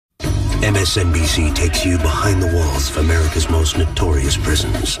MSNBC takes you behind the walls of America's most notorious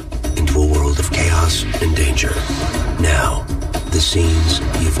prisons into a world of chaos and danger. Now, the scenes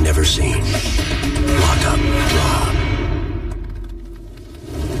you've never seen. Lock Up Raw.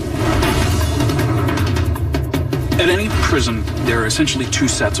 At any prison, there are essentially two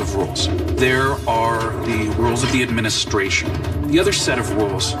sets of rules. There are the rules of the administration. The other set of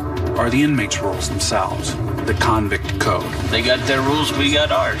rules are the inmates' rules themselves, the Convict Code. They got their rules, we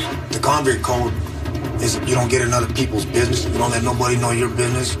got ours. The Convict Code is you don't get in other people's business. You don't let nobody know your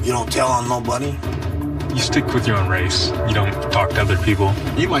business. You don't tell on nobody. You stick with your own race. You don't talk to other people.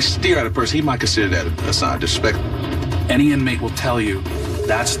 You might steer at a person. He might consider that a sign of disrespect. Any inmate will tell you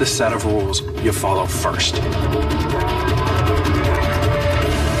that's the set of rules you follow first.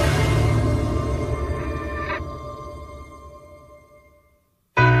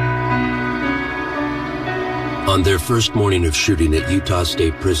 On their first morning of shooting at Utah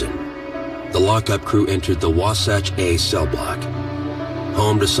State Prison, the lockup crew entered the Wasatch A cell block,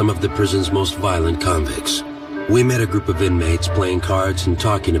 home to some of the prison's most violent convicts. We met a group of inmates playing cards and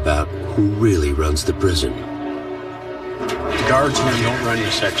talking about who really runs the prison. The guards here don't run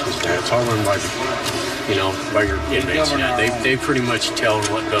your sections there. It's all run by by your inmates. They pretty much tell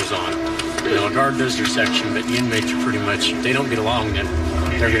what goes on. A guard does their section, but the inmates are pretty much, they don't get along, then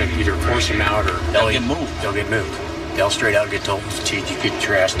they're going to either force them out or they'll get moved. They'll straight out get told, "Chief, you get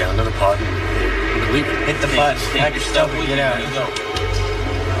your ass down to the pod and leave it. Hit the pod, pack your stuff, and get out. You go.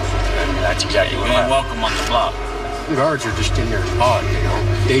 And that's exactly what happened. Welcome on the block. The guards are just in their pod,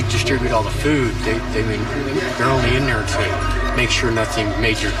 They distribute all the food. They're only in there to make sure nothing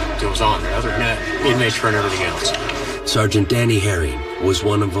major goes on. Other than that, inmates run everything else. Sergeant Danny Herring was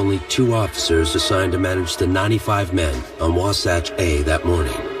one of only 2 officers assigned to manage the 95 men on Wasatch A that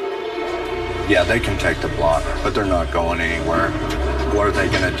morning. Yeah, they can take the block, but they're not going anywhere. What are they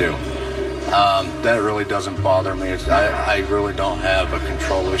going to do? That really doesn't bother me. I really don't have a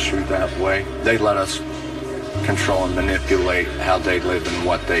control issue that way. They let us control and manipulate how they live and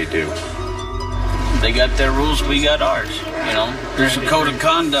what they do. They got their rules, we got ours. There's a code of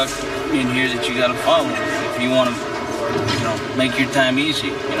conduct in here that you got to follow if you want to make your time easy.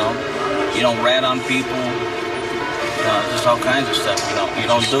 You don't rat on people. Just all kinds of stuff. You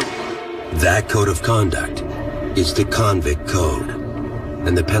don't do. That code of conduct is the Convict Code,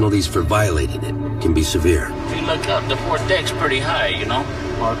 and the penalties for violating it can be severe. If you look up, the 4th deck's pretty high. A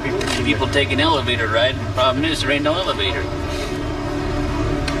lot of people take an elevator ride. The problem is there ain't no elevator.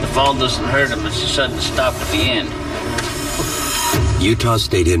 The fall doesn't hurt them. It's a sudden stop at the end. Utah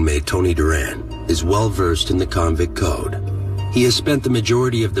State inmate Tony Duran is well-versed in the Convict Code. He has spent the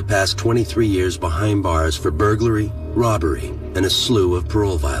majority of the past 23 years behind bars for burglary, robbery, and a slew of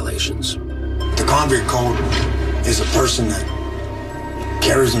parole violations. The Convict Code is a person that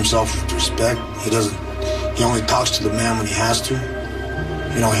carries himself with respect. He only talks to the man when he has to.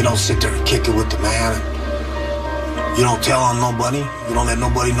 He don't sit there and kick it with the man. You don't tell on nobody. You don't let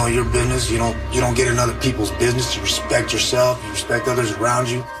nobody know your business. You don't get in other people's business. You respect yourself. You respect others around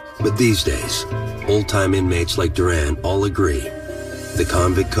you. But these days, old-time inmates like Duran all agree the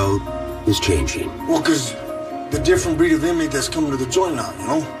Convict Code is changing. Well, because the different breed of inmate that's coming to the joint now,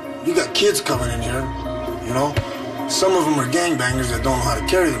 You got kids coming in here, Some of them are gangbangers that don't know how to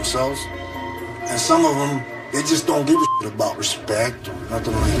carry themselves. And some of them, they just don't give a shit about respect or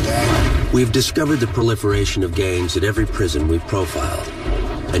nothing like that. We've discovered the proliferation of gangs at every prison we've profiled,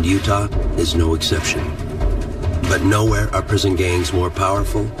 and Utah is no exception. But nowhere are prison gangs more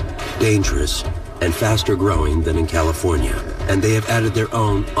powerful, dangerous, and faster growing than in California. And they have added their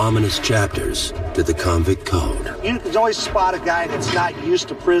own ominous chapters to the Convict Code. You can always spot a guy that's not used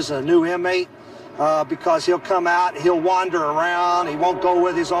to prison, a new inmate, because he'll come out, he'll wander around, he won't go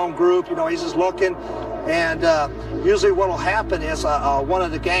with his own group, he's just looking. And usually what will happen is one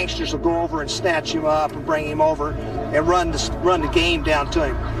of the gangsters will go over and snatch him up and bring him over and run the game down to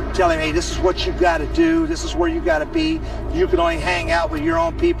him. Tell him, hey, this is what you got to do. This is where you got to be. You can only hang out with your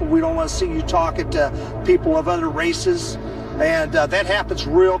own people. We don't want to see you talking to people of other races. And that happens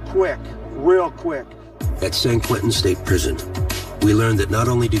real quick. At San Quentin State Prison, we learned that not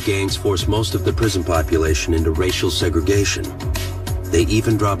only do gangs force most of the prison population into racial segregation, they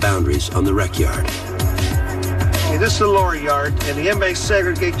even draw boundaries on the rec yard. Okay, this is the lower yard, and the inmates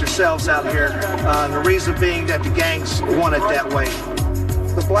segregate themselves out here. And the reason being that the gangs want it that way.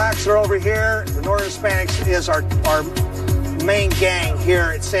 The blacks are over here. The Northern Hispanics is our main gang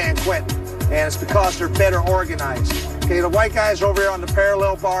here at San Quentin, and it's because they're better organized. Okay, the white guys are over here on the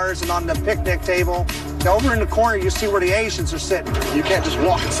parallel bars and on the picnic table. Over in the corner, you see where the Asians are sitting. You can't just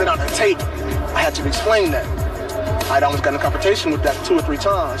walk and sit on a table. I had to explain that. I'd almost got in a confrontation with that 2 or 3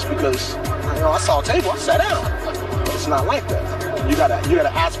 times because, I saw a table, I sat down. But it's not like that. You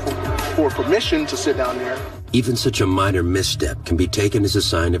gotta ask for permission to sit down there. Even such a minor misstep can be taken as a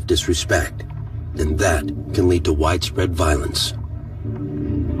sign of disrespect, and that can lead to widespread violence.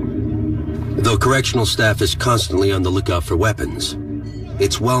 Though correctional staff is constantly on the lookout for weapons,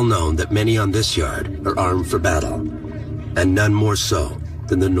 it's well known that many on this yard are armed for battle, and none more so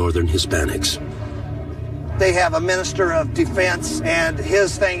than the northern Hispanics. They have a minister of defense, and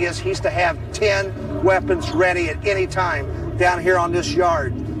his thing is he's to have 10 weapons ready at any time down here on this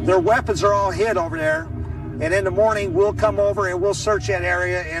yard. Their weapons are all hid over there, and in the morning we'll come over and we'll search that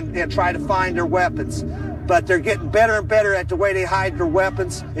area and try to find their weapons. But they're getting better and better at the way they hide their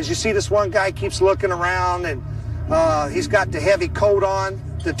weapons. As you see, this one guy keeps looking around, and he's got the heavy coat on.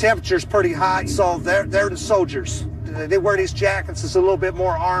 The temperature's pretty hot, so they're the soldiers. They wear these jackets. It's a little bit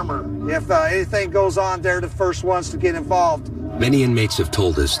more armor. If anything goes on, they're the first ones to get involved. Many inmates have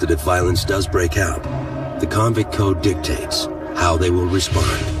told us that if violence does break out, the Convict Code dictates how they will respond.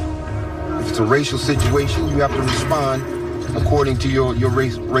 If it's a racial situation, you have to respond according to your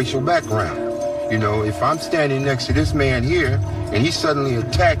racial background. If I'm standing next to this man here and he's suddenly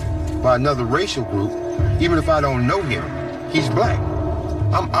attacked by another racial group, even if I don't know him, he's black.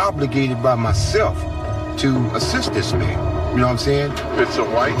 I'm obligated by myself to assist this man. You know what I'm saying? If it's a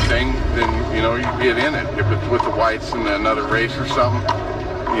white thing, then, you get in it. If it's with the whites and another race or something,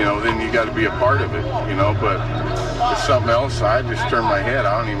 then you got to be a part of it, But if it's something else, I just turn my head.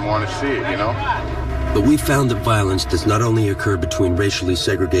 I don't even want to see it, But we found that violence does not only occur between racially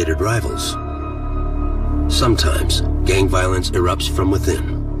segregated rivals. Sometimes gang violence erupts from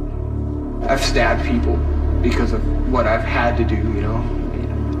within. I've stabbed people because of what I've had to do,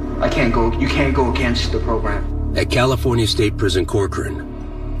 You can't go against the program. At California State Prison Corcoran,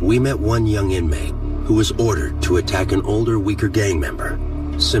 we met one young inmate who was ordered to attack an older, weaker gang member,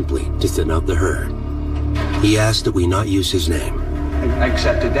 simply to thin out the herd. He asked that we not use his name. I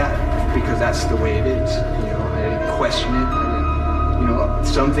accepted that because that's the way it is. I didn't question it.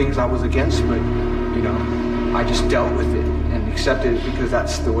 Some things I was against, but, I just dealt with it and accepted it because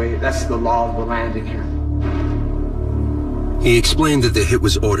that's the law of the land in here. He explained that the hit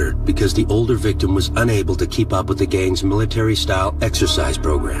was ordered because the older victim was unable to keep up with the gang's military-style exercise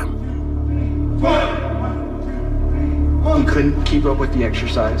program. He couldn't keep up with the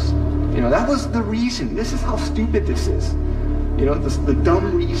exercise. That was the reason. This is how stupid this is. The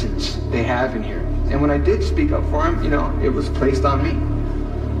dumb reasons they have in here. And when I did speak up for him, it was placed on me.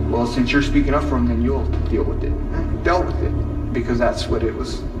 Well, since you're speaking up for him, then you'll deal with it. I dealt with it because that's what it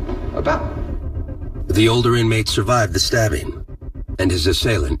was about. The older inmate survived the stabbing, and his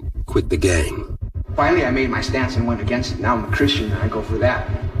assailant quit the gang. Finally, I made my stance and went against it. Now I'm a Christian, and I go for that.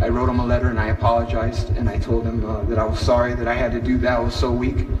 I wrote him a letter, and I apologized, and I told him that I was sorry that I had to do that. I was so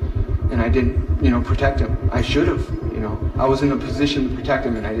weak, and I didn't, protect him. I should have, I was in a position to protect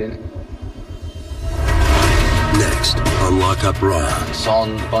him, and I didn't. Next, on Lock Up Raw. It's all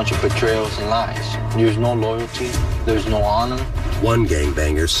a bunch of betrayals and lies. There's no loyalty. There's no honor. One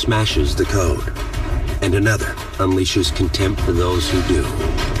gangbanger smashes the code, and another unleashes contempt for those who do.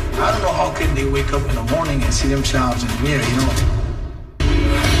 I don't know how can they wake up in the morning and see themselves in the mirror,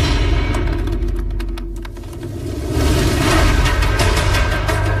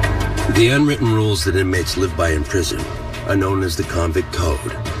 The unwritten rules that inmates live by in prison are known as the Convict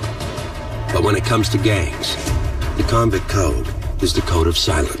Code. But when it comes to gangs, the Convict Code is the code of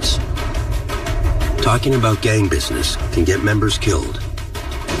silence. Talking about gang business can get members killed.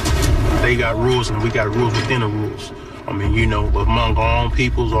 They got rules and we got rules within the rules. Among our own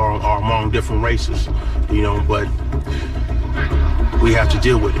peoples or among different races, but we have to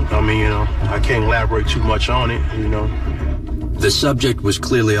deal with it. I can't elaborate too much on it, The subject was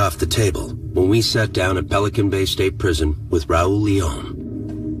clearly off the table when we sat down at Pelican Bay State Prison with Raul Leon,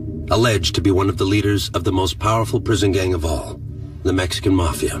 alleged to be one of the leaders of the most powerful prison gang of all, the Mexican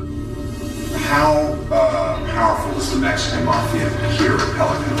Mafia. How powerful is the Mexican Mafia here at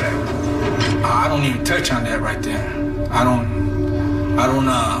Pelican Bay? I don't even touch on that right there. I don't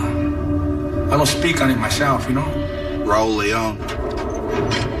speak on it myself, Raul Leon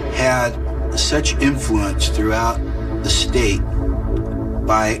had such influence throughout the state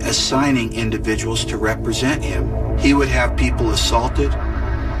by assigning individuals to represent him. He would have people assaulted.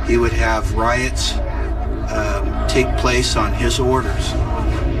 He would have riots take place on his orders.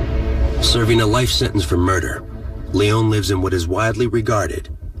 Serving a life sentence for murder, Leon lives in what is widely regarded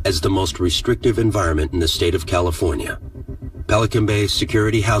as the most restrictive environment in the state of California, Pelican Bay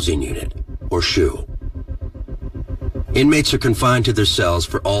Security Housing Unit, or SHU. Inmates are confined to their cells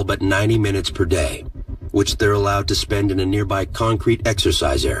for all but 90 minutes per day, which they're allowed to spend in a nearby concrete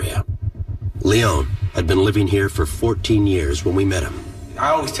exercise area. Leon had been living here for 14 years when we met him. I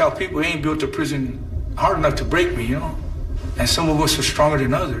always tell people they ain't built a prison hard enough to break me, you know? And some of us are stronger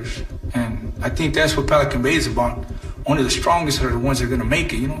than others. And I think that's what Pelican Bay is about. Only the strongest are the ones that are going to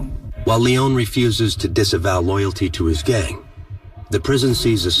make it, you know? While Leon refuses to disavow loyalty to his gang, the prison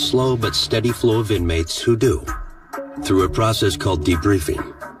sees a slow but steady flow of inmates who do. Through a process called debriefing,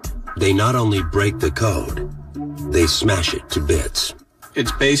 they not only break the code, they smash it to bits.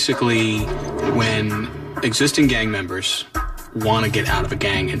 It's basically when existing gang members want to get out of a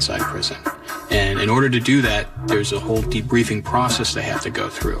gang inside prison. And in order to do that, there's a whole debriefing process they have to go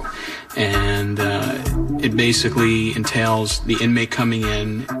through. And it basically entails the inmate coming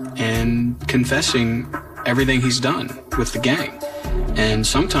in and confessing everything he's done with the gang. And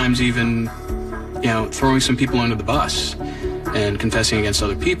sometimes even, you know, throwing some people under the bus and confessing against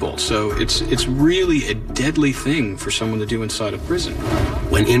other people. So it's really a deadly thing for someone to do inside a prison.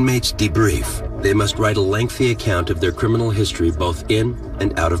 When inmates debrief, they must write a lengthy account of their criminal history both in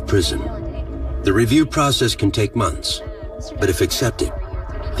and out of prison. The review process can take months, but if accepted,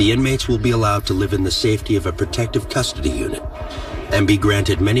 the inmates will be allowed to live in the safety of a protective custody unit and be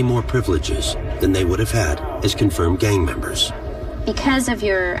granted many more privileges than they would have had as confirmed gang members. Because of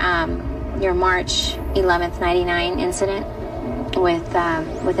your March 11th, 99 incident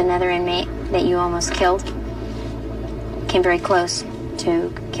with another inmate that you almost killed, came very close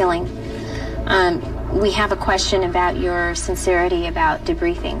to killing, we have a question about your sincerity about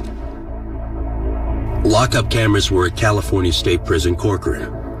debriefing. Lockup cameras were at California State Prison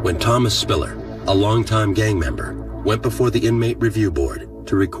Corcoran when Thomas Spiller, a longtime gang member, went before the Inmate Review Board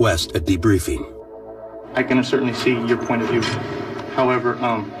to request a debriefing. I can certainly see your point of view. However,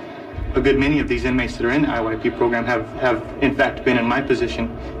 a good many of these inmates that are in the IYP program have in fact been in my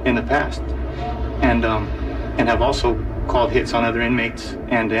position in the past, and have also called hits on other inmates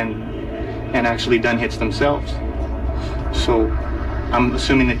and actually done hits themselves. So I'm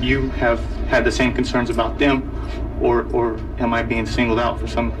assuming that you have had the same concerns about them, or am I being singled out for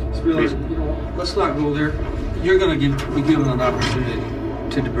some reason? You know, let's not go there. You're going to be given an opportunity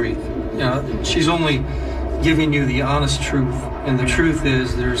to debrief. You know, she's only giving you the honest truth, and the truth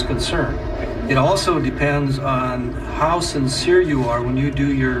is there's concern. It also depends on how sincere you are when you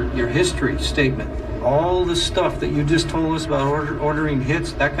do your history statement. All the stuff that you just told us about ordering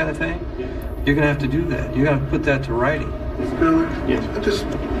hits, that kind of thing, you're going to have to do that. You're going to have to put that to writing. Yes. Just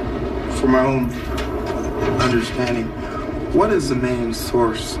for my own understanding, what is the main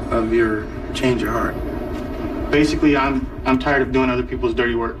source of your change of heart? Basically, I'm tired of doing other people's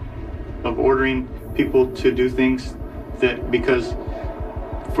dirty work, of ordering people to do things that because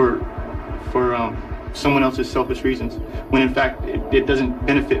for someone else's selfish reasons, when in fact it doesn't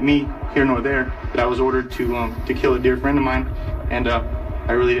benefit me here nor there. That I was ordered to kill a dear friend of mine, and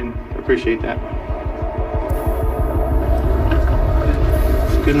I really didn't appreciate that.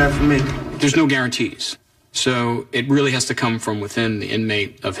 Good enough for me. There's no guarantees. So it really has to come from within the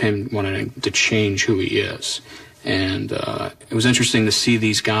inmate of him wanting to change who he is. And it was interesting to see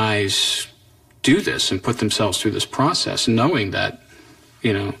these guys do this and put themselves through this process, knowing that,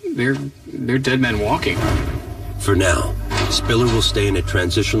 you know, they're dead men walking. For now, Spiller will stay in a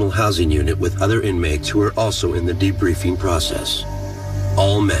transitional housing unit with other inmates who are also in the debriefing process.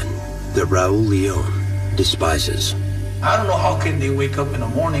 All men that Raul Leon despises. I don't know how can they wake up in the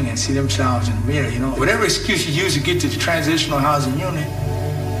morning and see themselves in the mirror, you know? Whatever excuse you use to get to the transitional housing unit,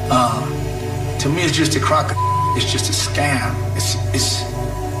 to me it's just a crock of it's just a scam. It's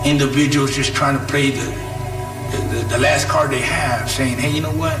individuals just trying to play the last card they have, saying, hey, you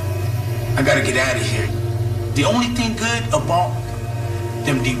know what? I gotta get out of here. The only thing good about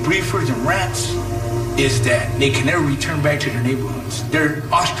them debriefers and rats is that they can never return back to their neighborhoods. They're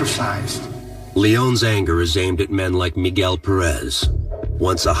ostracized. Leon's anger is aimed at men like Miguel Perez,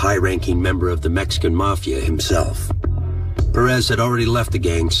 once a high-ranking member of the Mexican Mafia himself. Perez had already left the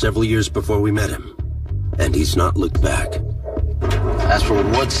gang several years before we met him, and he's not looked back. As for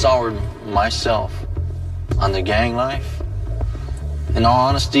what soured myself on the gang life, in all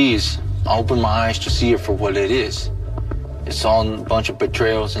honesty, I opened my eyes to see it for what it is. It's all a bunch of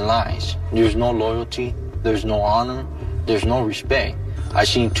betrayals and lies. There's no loyalty, there's no honor, there's no respect. I've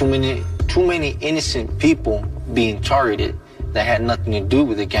seen too many innocent people being targeted that had nothing to do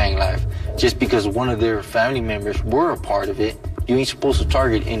with the gang life. Just because one of their family members were a part of it, you ain't supposed to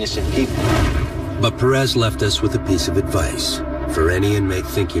target innocent people. But Perez left us with a piece of advice for any inmate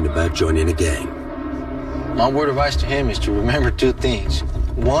thinking about joining a gang. My word of advice to him is to remember two things.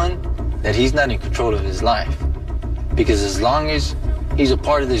 One, that he's not in control of his life. Because as long as he's a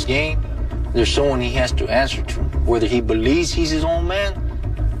part of this game, There's someone he has to answer to. Whether he believes he's his own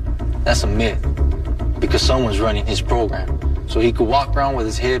man, that's a myth. Because someone's running his program. So he could walk around with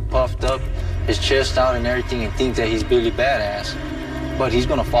his head puffed up, his chest out and everything, and think that he's Billy Badass. But he's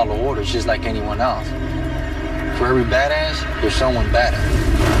gonna follow orders just like anyone else. For every badass, there's someone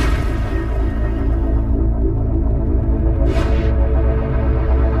badass.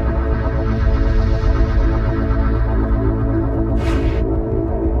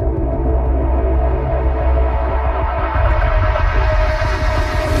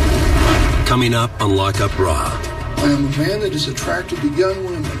 Coming up on Lockup Raw. I am a man that is attracted to young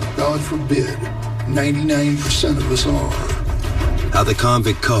women. God forbid. 99% of us are. How the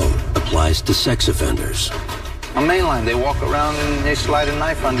Convict Code applies to sex offenders. On mainline, they walk around and they slide a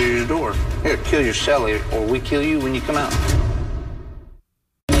knife under your door. Here, kill your cellie, or we kill you when you come out.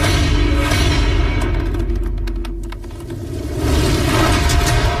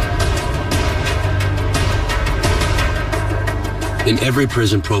 In every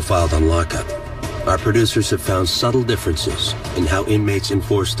prison profiled on Lockup, our producers have found subtle differences in how inmates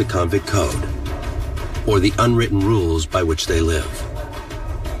enforce the Convict Code, or the unwritten rules by which they live.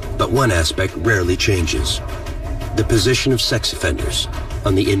 But one aspect rarely changes: the position of sex offenders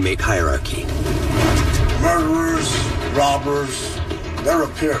on the inmate hierarchy. Murderers, robbers, they're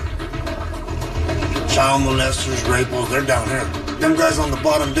up here. Child molesters, rapists, they're down here. Them guys on the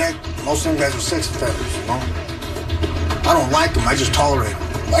bottom deck, most of them guys are sex offenders, you know? I don't like them, I just tolerate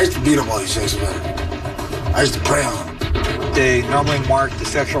them. I used to beat up all these sex offenders. I used to prey on them. They normally mark the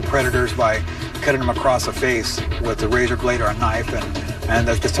sexual predators by cutting them across the face with a razor blade or a knife, and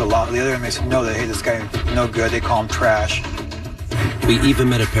that's just a lot. The other inmates know that, hey, this guy no good. They call him trash. We even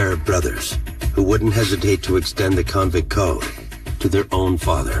met a pair of brothers who wouldn't hesitate to extend the Convict Code to their own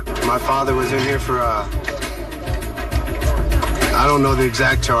father. My father was in here for, I don't know the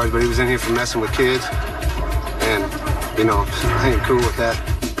exact charge, but he was in here for messing with kids. And, you know, I ain't cool with that.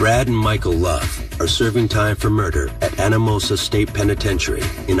 Brad and Michael Love are serving time for murder at Anamosa State Penitentiary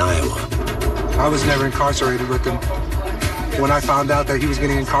in Iowa. I was never incarcerated with him. When I found out that he was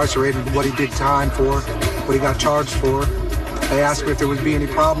getting incarcerated, what he did time for, what he got charged for, they asked me if there would be any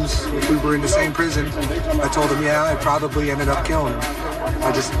problems if we were in the same prison. I told them, yeah, I probably ended up killing him.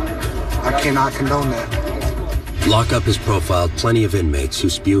 I cannot condone that. Lockup has profiled plenty of inmates who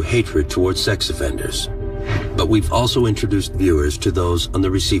spew hatred towards sex offenders. But we've also introduced viewers to those on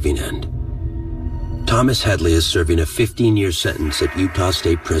the receiving end. Thomas Headley is serving a 15-year sentence at Utah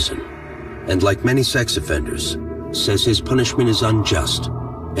State Prison, and like many sex offenders, says his punishment is unjust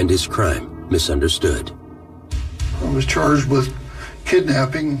and his crime misunderstood. I was charged with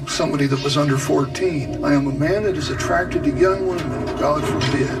kidnapping somebody that was under 14. I am a man that is attracted to young women. God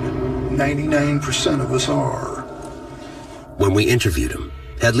forbid. 99% of us are. When we interviewed him,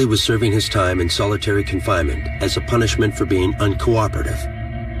 Headley was serving his time in solitary confinement as a punishment for being uncooperative.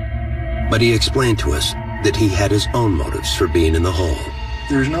 But he explained to us that he had his own motives for being in the hole.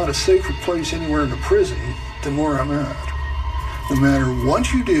 There's not a safer place anywhere in the prison than where I'm at. No matter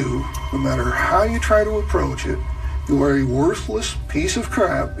what you do, no matter how you try to approach it, you are a worthless piece of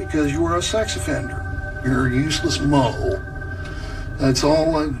crap because you are a sex offender. You're a useless mole. That's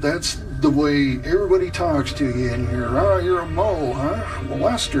all. That's the way everybody talks to you in here. Oh, you're a mole, huh?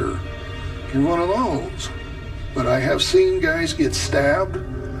 Molester. You're one of those. But I have seen guys get stabbed.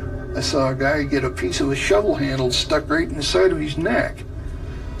 I saw a guy get a piece of a shovel handle stuck right in the side of his neck.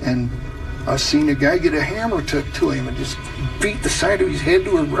 And I've seen a guy get a hammer took to him and just beat the side of his head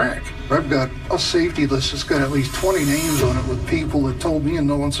to a wreck. I've got a safety list that's got at least 20 names on it with people that told me in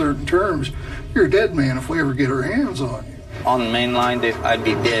no uncertain terms, you're a dead man if we ever get our hands on you. On the main line, I'd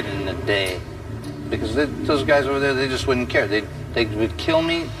be dead in a day. Because those guys over there, they just wouldn't care. They would kill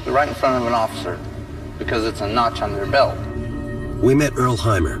me right in front of an officer because it's a notch on their belt. We met Earl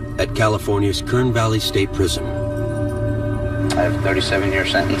Heimer at California's Kern Valley State Prison. I have a 37-year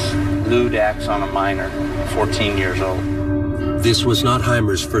sentence. Lewd acts on a minor, 14 years old. This was not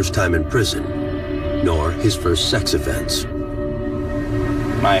Heimer's first time in prison, nor his first sex offense.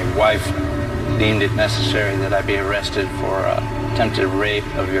 My wife deemed it necessary that I be arrested for attempted rape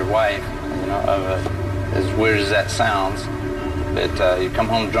of your wife. You know, as weird as that sounds, but you come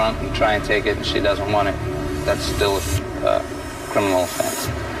home drunk and try and take it and she doesn't want it, that's still a criminal offense.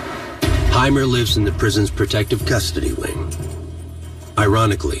 Heimer lives in the prison's protective custody wing.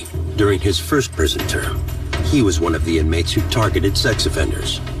 Ironically, during his first prison term, he was one of the inmates who targeted sex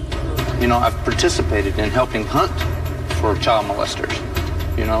offenders. You know, I've participated in helping hunt for child molesters.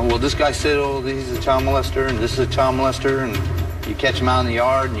 You know, well, this guy said, oh, he's a child molester, and this is a child molester, and you catch him out in the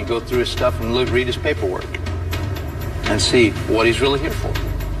yard, and you go through his stuff and read his paperwork and see what he's really here for.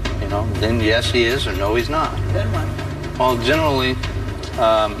 You know, then yes, he is, or no, he's not. Then what? Well, generally,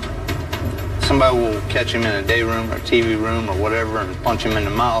 somebody will catch him in a day room or TV room or whatever and punch him in the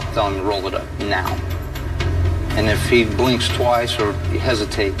mouth, tell him to roll it up now. And if he blinks twice or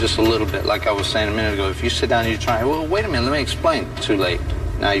hesitate just a little bit, like I was saying a minute ago, if you sit down and you try, well, wait a minute, let me explain. Too late.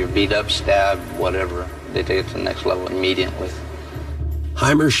 Now you're beat up, stabbed, whatever. They take it to the next level immediately.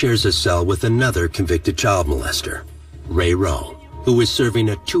 Heimer shares a cell with another convicted child molester, Ray Rowe, who is serving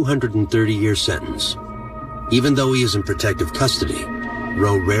a 230-year sentence. Even though he is in protective custody,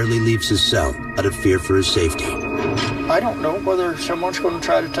 Rowe rarely leaves his cell out of fear for his safety. I don't know whether someone's going to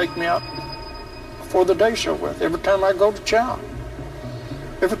try to take me out before the day's over with. Every time I go to chow,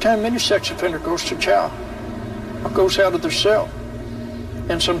 every time any sex offender goes to chow or goes out of their cell,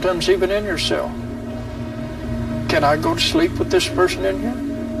 and sometimes even in your cell, can I go to sleep with this person in here?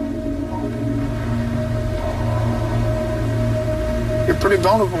 You're pretty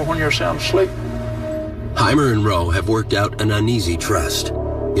vulnerable when you're sound asleep. Heimer and Rowe have worked out an uneasy trust,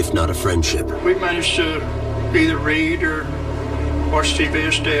 if not a friendship. We managed to either read or watch TV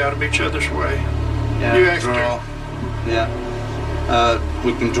or stay out of each other's way. Yeah, You actually draw. Yeah.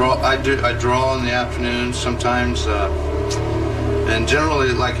 We can draw. I draw in the afternoons sometimes. And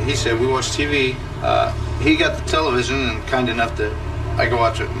generally, like he said, we watch TV. He got the television and kind enough that I can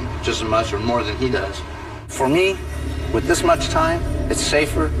watch it just as much or more than he does. For me, with this much time, it's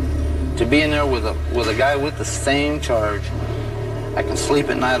safer to be in there with a guy with the same charge. I can sleep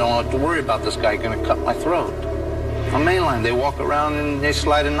at night. I don't have to worry about this guy going to cut my throat. On mainline, they walk around and they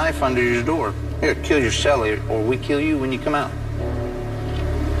slide a knife under your door. Here, kill your cellie, or we kill you when you come out.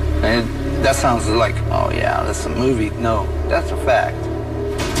 And that sounds like, oh yeah, that's a movie. No, that's a fact.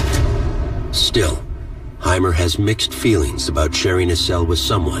 Still, Heimer has mixed feelings about sharing a cell with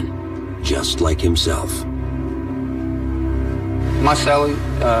someone just like himself. My cellie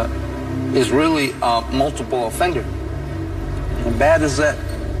is really a multiple offender. And bad as that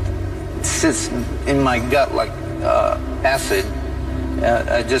sits in my gut like acid,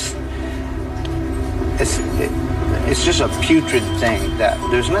 it's just a putrid thing that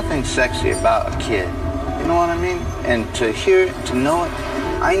there's nothing sexy about a kid. You know what I mean? And to hear it, to know it,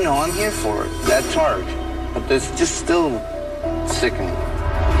 I know I'm here for it, that charge. But it's just still sickening.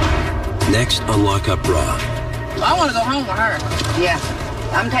 Next on Lock Up Raw. I want to go home with her. Yeah,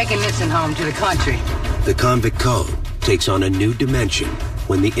 I'm taking Nixon home to the country. The Convict Code takes on a new dimension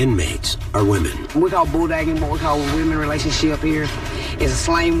when the inmates are women. We call bulldagging what we call a women relationship here. It's a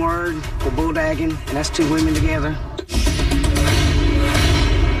slang word for bulldagging, and that's two women together.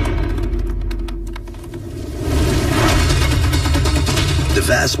 The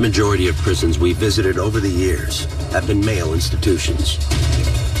vast majority of prisons we visited over the years have been male institutions.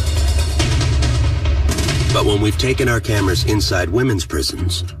 But when we've taken our cameras inside women's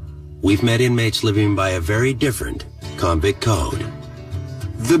prisons, we've met inmates living by a very different convict code.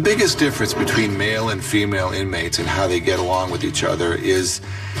 The biggest difference between male and female inmates and how they get along with each other is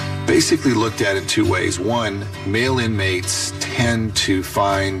basically looked at in two ways. One, male inmates tend to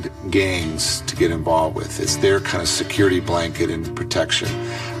find gangs to get involved with. It's their kind of security blanket and protection.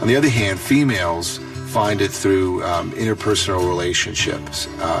 On the other hand, females find it through interpersonal relationships.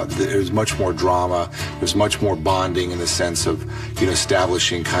 There's much more drama. There's much more bonding in the sense of,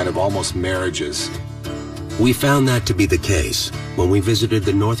 establishing kind of almost marriages. We found that to be the case when we visited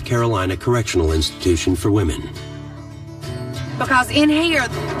the North Carolina Correctional Institution for Women. Because in here,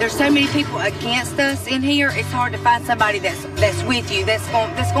 there's so many people against us in here, it's hard to find somebody that's with you, that's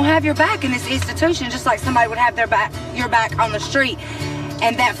going to have your back in this institution, just like somebody would have your back on the street.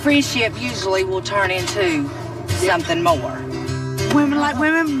 And that friendship usually will turn into something more. Women like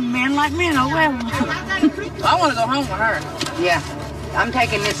women, men like men, oh well. I want to go home with her. Yeah, I'm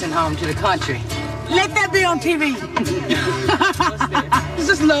taking Nixon home to the country. Let that be on TV. It's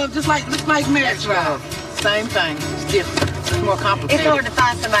just love, just like marriage. That's right. Same thing, it's different. It's more complicated. It's hard to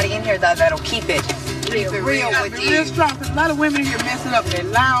find somebody in here, though, that'll keep it real with you. Real strong, because a lot of women here mess it up. They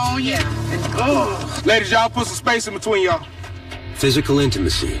lie on you. And, Ladies, y'all put some space in between y'all. Physical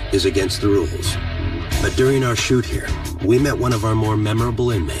intimacy is against the rules. But during our shoot here, we met one of our more memorable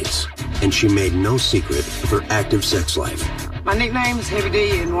inmates, and she made no secret of her active sex life. My nickname is Heavy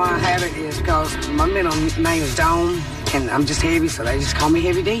D, and why I have it is because my middle name is Dawn, and I'm just heavy, so they just call me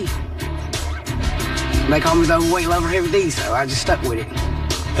Heavy D. They call me the overweight lover Heavy D, so I just stuck with it.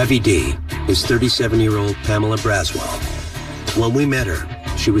 Heavy D is 37-year-old Pamela Braswell. When we met her,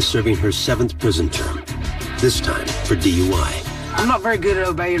 she was serving her 7th prison term, this time for DUI. I'm not very good at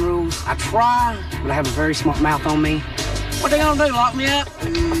obeying rules. I try, but I have a very smart mouth on me. What they gonna do, lock me up?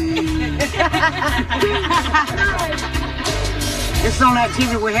 It's the only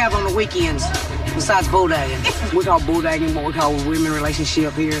activity we have on the weekends, besides bulldagging. We call bulldagging what we call a women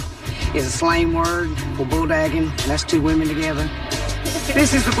relationship here. It's a slang word for bulldagging, and that's two women together.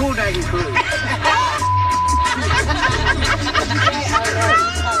 This is the bulldagging crew.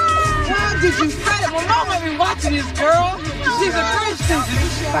 Why did you say that? Well, Mama be watching this girl. She's a Christian.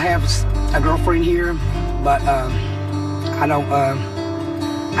 I have a girlfriend here, but I don't.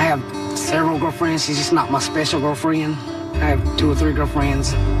 I have several girlfriends. She's just not my special girlfriend. I have 2 or 3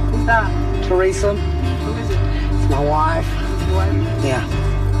 girlfriends. Who's that? Teresa. Who is it? It's my wife. Your wife? Yeah.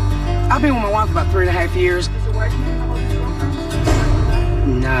 I've been with my wife about 3.5 years. Is it working?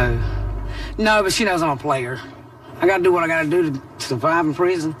 No, but she knows I'm a player. I gotta do what I gotta do to survive in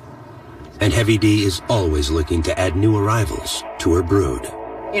prison. And Heavy D is always looking to add new arrivals to her brood.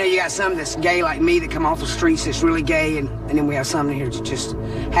 You know, you got some that's gay like me that come off the streets that's really gay, and then we have some in here that just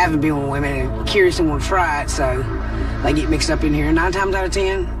haven't been with women and curious and want to try it, so they get mixed up in here. 9 times out of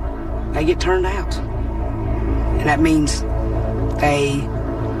 10, they get turned out. And that means a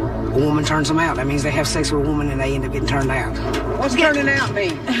woman turns them out. That means they have sex with a woman and they end up getting turned out. What's turning out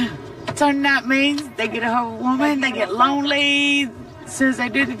mean? Turning out means they get a hold of a woman, they get lonely. As soon as they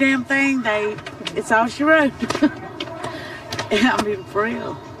do the damn thing, it's all she wrote. I mean, for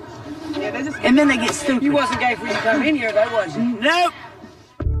real. Yeah, and then they get stupid. You wasn't gay for you to come in here, though, was you? Nope.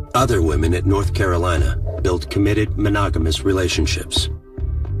 Other women at North Carolina build committed, monogamous relationships.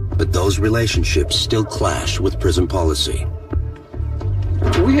 But those relationships still clash with prison policy.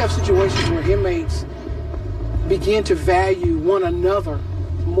 We have situations where inmates begin to value one another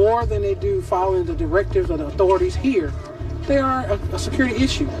more than they do following the directives of the authorities here. They are a security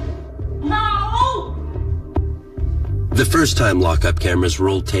issue. No! The first time lockup cameras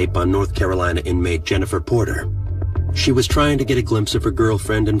rolled tape on North Carolina inmate Jennifer Porter, she was trying to get a glimpse of her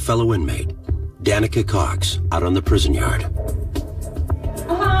girlfriend and fellow inmate, Danica Cox, out on the prison yard.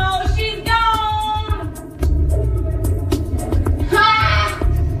 Oh, she's gone! Ah!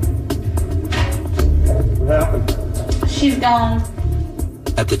 What happened? She's gone.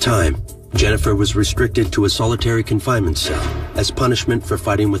 At the time, Jennifer was restricted to a solitary confinement cell as punishment for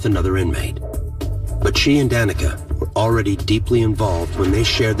fighting with another inmate. But she and Danica were already deeply involved when they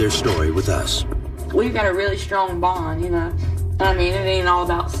shared their story with us. We've got a really strong bond, you know. I mean, it ain't all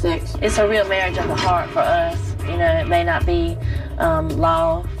about sex. It's a real marriage of the heart for us. You know, it may not be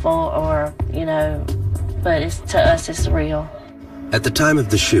lawful or, you know, but to us, it's real. At the time of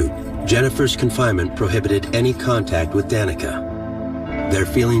the shoot, Jennifer's confinement prohibited any contact with Danica. Their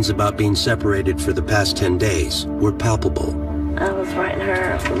feelings about being separated for the past 10 days were palpable. I was writing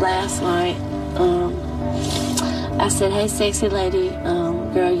her last night. I said, hey, sexy lady,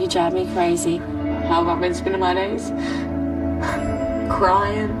 girl, you drive me crazy. How have I been spending my days?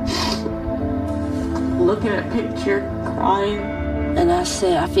 Crying, looking at a picture, crying. And I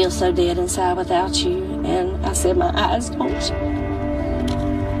said, I feel so dead inside without you. And I said, my eyes don't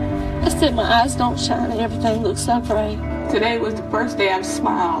shine and everything looks so gray. Today was the first day I've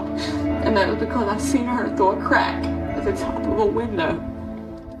smiled, and that was because I've seen her through a crack at the top of a window.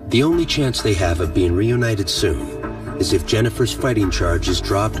 The only chance they have of being reunited soon is if Jennifer's fighting charge is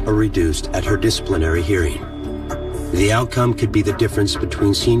dropped or reduced at her disciplinary hearing. The outcome could be the difference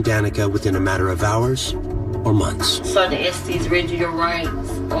between seeing Danica within a matter of hours or months. So the SC's read you your rights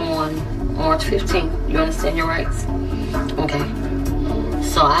on March 15th. You understand your rights? Okay.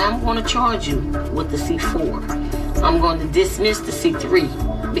 So I'm going to charge you with the C4. I'm going to dismiss the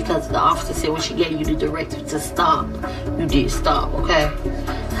C3 because the officer said when she gave you the directive to stop, you did stop, okay?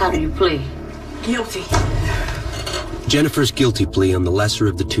 How do you plead? Guilty. Jennifer's guilty plea on the lesser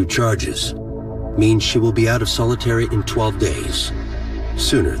of the 2 charges means she will be out of solitary in 12 days,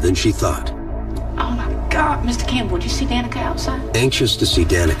 sooner than she thought. Oh my God, Mr. Campbell, did you see Danica outside? Anxious to see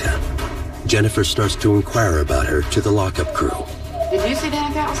Danica, Jennifer starts to inquire about her to the lockup crew. Did you see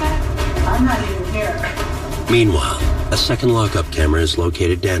Danica outside? I'm not even here. Meanwhile, a second lockup camera has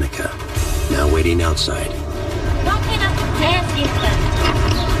located Danica, now waiting outside. Don't get up and ask you.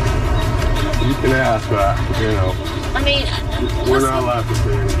 You can ask, but, you know, I mean, we're not allowed to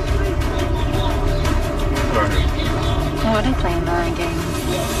say anything. Oh, they playing mind games.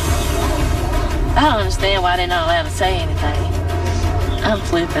 I don't understand why they're not allowed to say anything. I'm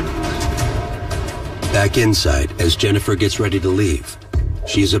flipping. Back inside, as Jennifer gets ready to leave,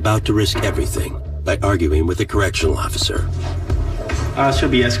 she's about to risk everything by arguing with a correctional officer. She'll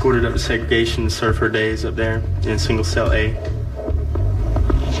be escorted up to segregation to serve her days up there in single cell A.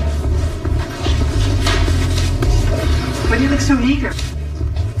 Why do you look so eager?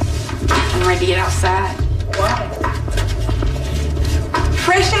 I'm ready to get outside. Why?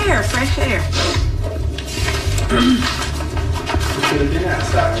 Fresh air, fresh air. could have been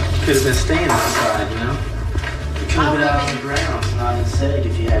outside. Could have been staying outside, you know? You could have been out on the grounds, not inside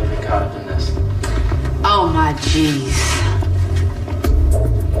if you hadn't been caught up in this. Oh my jeez.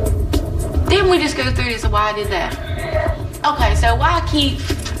 Didn't we just go through this of why I did that? Okay, so why keep...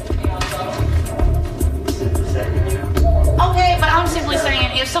 Okay, but I'm simply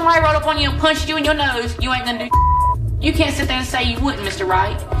saying, if somebody rolled up on you and punched you in your nose, you ain't gonna do. You can't sit there and say you wouldn't, Mr.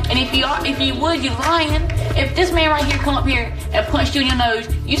 Wright. And if you would, you're lying. If this man right here come up here and punched you in your nose,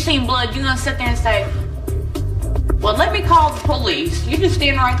 you seen blood, you're gonna sit there and say, well, let me call the police. You just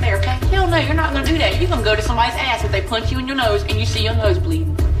stand right there, okay? Hell no, you're not gonna do that. You're gonna go to somebody's ass if they punch you in your nose and you see your nose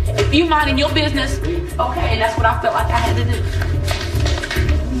bleeding. If you minding your business, okay, and that's what I felt like I had to do.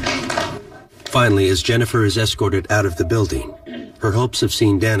 Finally, as Jennifer is escorted out of the building, her hopes of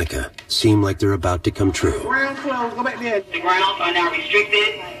seeing Danica seem like they're about to come true. Ground closed. Go back there. The grounds are now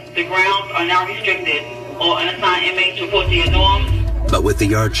restricted. The grounds are now restricted. All unassigned inmates report to your dorms. But with the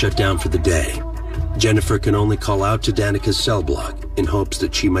yard shut down for the day, Jennifer can only call out to Danica's cell block in hopes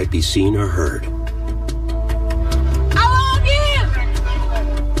that she might be seen or heard. I love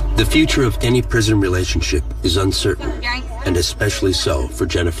you! The future of any prison relationship is uncertain, and especially so for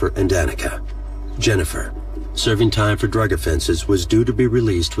Jennifer and Danica. Jennifer, serving time for drug offenses, was due to be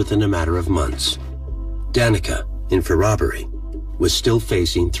released within a matter of months. Danica, in for robbery, was still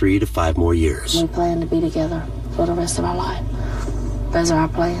facing 3 to 5 more years. We plan to be together for the rest of our life. Those are our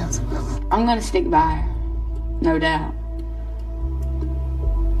plans. I'm gonna stick by her, no doubt.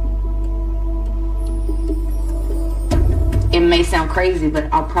 It may sound crazy,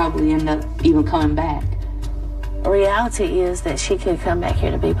 but I'll probably end up even coming back. The reality is that she could come back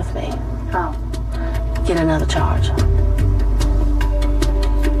here to be with me. How? Get another charge.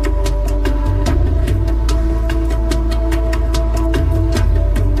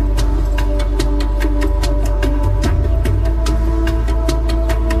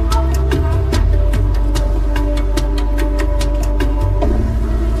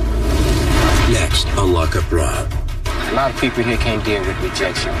 Next on Lock Up Raw. A lot of people here can't deal with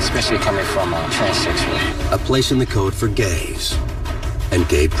rejection, especially coming from transsexual. A place in the code for gays and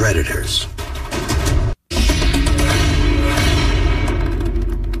gay predators.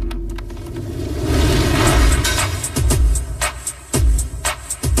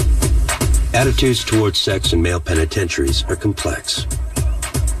 Attitudes towards sex in male penitentiaries are complex.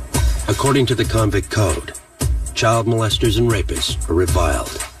 According to the Convict Code, child molesters and rapists are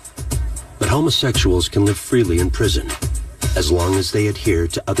reviled. But homosexuals can live freely in prison as long as they adhere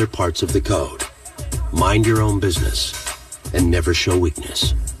to other parts of the code. Mind your own business and never show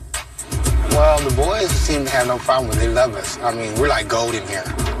weakness. Well, the boys seem to have no problem with it. They love us. I mean, we're like gold in here.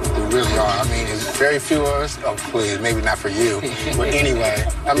 We really are. I mean, it's very few of us. Oh, please, maybe not for you. But anyway,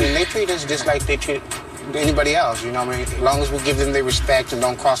 I mean, they treat us just like they treat anybody else, you know what I mean? As long as we give them their respect and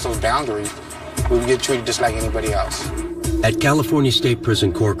don't cross those boundaries, we get treated just like anybody else. At California State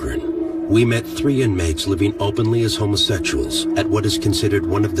Prison Corcoran, we met 3 inmates living openly as homosexuals at what is considered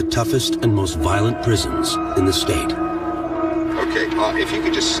one of the toughest and most violent prisons in the state. Okay, if you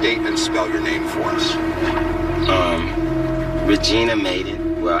could just state and spell your name for us. Regina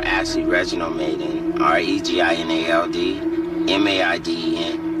Maiden, well, actually Reginald Maiden, REGINALD,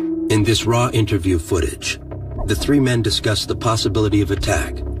 MAIDEN. In this raw interview footage, the 3 men discuss the possibility of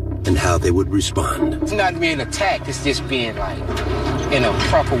attack and how they would respond. It's not being attacked, it's just being like, in a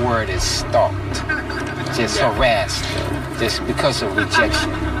proper word, is stalked, just harassed, just because of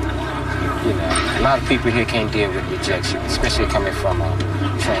rejection. You know, a lot of people here can't deal with rejection, especially coming from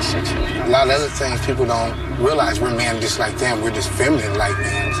transsexual. A lot of other things people don't realize. We're men just like them. We're just feminine like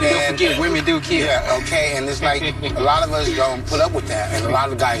men. Don't forget, women do kill. Yeah, okay, and it's like a lot of us don't put up with that, and a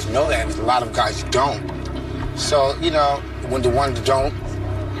lot of guys know that, and a lot of guys don't. So, you know, when the ones that don't,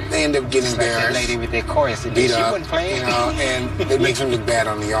 they end up getting embarrassed. That lady with their chorus, beat up, wasn't playing. you know, and it makes them look bad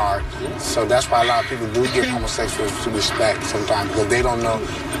on the yard. So that's why a lot of people do give homosexuals respect sometimes, because they don't know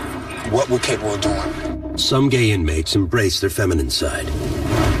what we're capable of doing. Some gay inmates embrace their feminine side.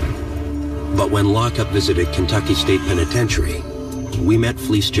 But when Lockup visited Kentucky State Penitentiary, we met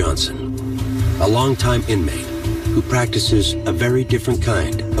Fleece Johnson, a longtime inmate who practices a very different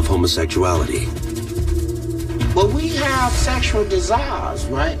kind of homosexuality. But we have sexual desires,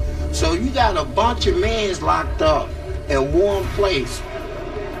 right? So you got a bunch of men locked up in one place.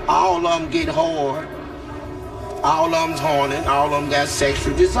 All of them get hard. All of them's horny. All of them got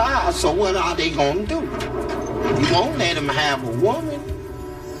sexual desires. So what are they gonna do? You won't let them have a woman.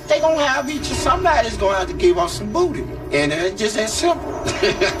 They gonna have each. Somebody's gonna have to give us some booty, and it's just that simple.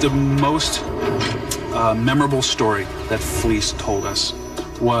 The most memorable story that Fleece told us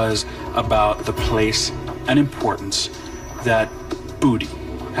was about the place and importance that booty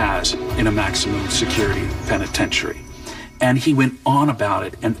has in a maximum security penitentiary. And he went on about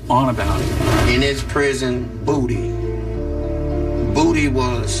it and on about it. In his prison, booty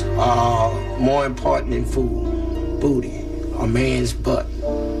was more important than food. Booty, a man's butt.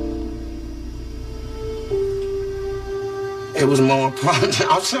 It was more important.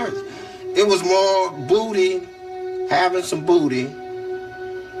 I'm serious. It was more booty, having some booty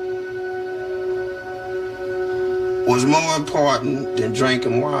was more important than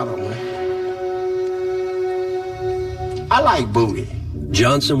drinking water, man. I like booty.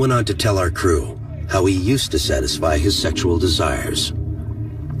 Johnson went on to tell our crew how he used to satisfy his sexual desires,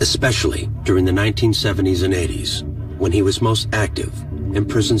 especially during the 1970s and 80s, when he was most active and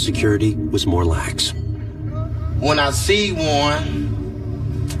prison security was more lax. When I see one,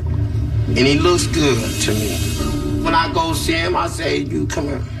 and he looks good to me, when I go see him, I say, you come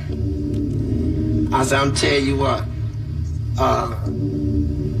here. I say, I'm telling you what,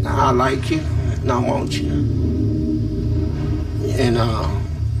 I like you, and I want you. And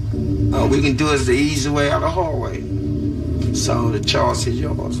we can do it the easy way or the hard way. So the choice is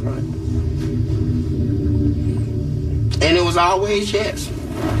yours, right? And it was always yes.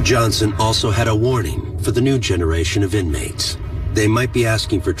 Johnson also had a warning for the new generation of inmates. They might be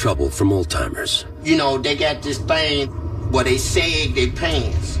asking for trouble from old-timers. You know, they got this thing where they sag their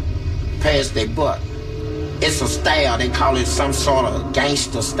pants past their butt. It's a style. They call it some sort of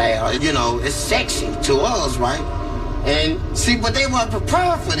gangster style. You know, it's sexy to us, right? And see, but they weren't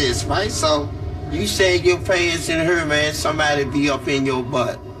prepared for this, right? So you sag your pants in her, man, somebody be up in your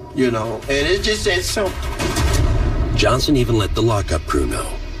butt, you know? And it's just that simple. Johnson even let the lockup crew know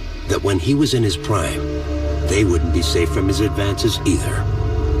that when he was in his prime, they wouldn't be safe from his advances either.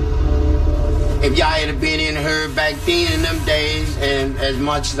 If y'all had been in her back then in them days, and as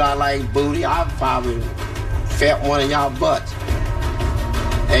much as I like booty, I probably felt one of y'all butts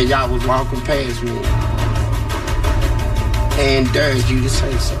as y'all was walking past me and dared you to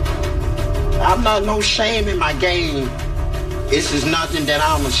say so. I'm not no shame in my game. This is nothing that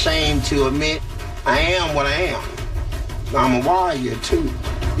I'm ashamed to admit. I am what I am. I'm a warrior too,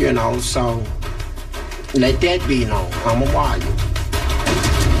 you know, so let that be known. I'm a warrior.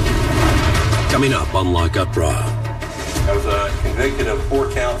 Coming up on Lockup Raw. I was convicted of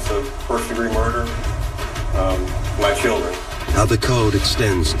 4 counts of first-degree murder. My children. How the code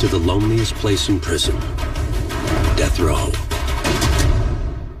extends to the loneliest place in prison, death row.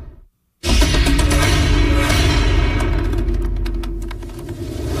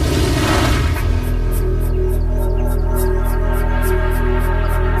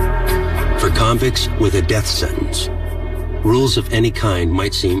 For convicts with a death sentence, rules of any kind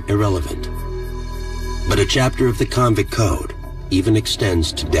might seem irrelevant. But a chapter of the Convict Code even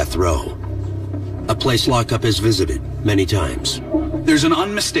extends to death row, a place lockup has visited many times. There's an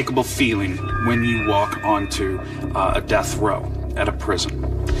unmistakable feeling when you walk onto a death row at a prison.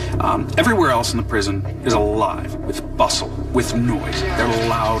 Everywhere else in the prison is alive with bustle, with noise. They're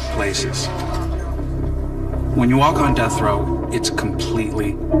loud places. When you walk on death row, it's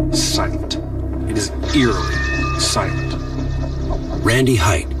completely silent. It is eerily silent. Randy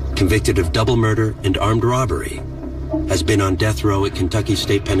Height, convicted of double murder and armed robbery, has been on death row at Kentucky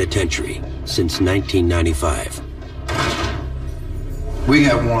State Penitentiary since 1995. We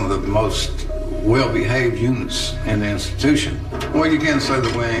have one of the most well-behaved units in the institution. Well, you can't say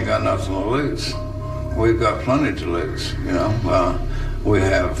that we ain't got nothing to lose. We've got plenty to lose, you know. We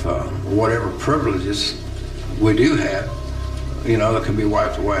have whatever privileges we do have, you know, that can be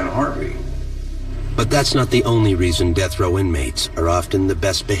wiped away in a heartbeat. But that's not the only reason death row inmates are often the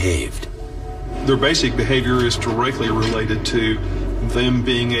best behaved. Their basic behavior is directly related to them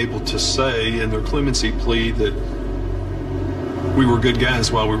being able to say in their clemency plea that we were good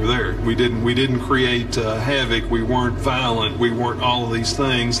guys while we were there. We didn't create havoc. We weren't violent. We weren't all of these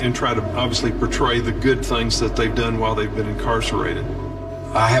things, and try to obviously portray the good things that they've done while they've been incarcerated.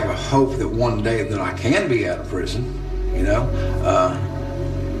 I have a hope that one day that I can be out of prison, you know,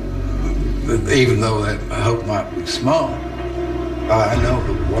 even though that hope might be small. I know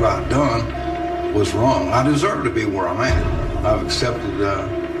that what I've done was wrong. I deserve to be where I'm at. I've accepted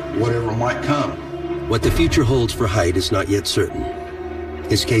whatever might come. What the future holds for Height is not yet certain.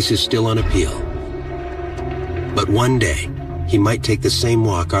 His case is still on appeal. But one day, he might take the same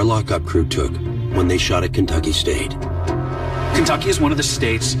walk our lockup crew took when they shot at Kentucky State. Kentucky is one of the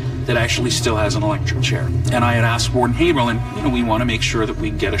states that actually still has an electric chair. And I had asked Warden Haberlin, you know, we want to make sure that we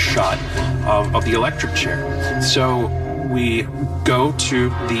get a shot of the electric chair. So we go to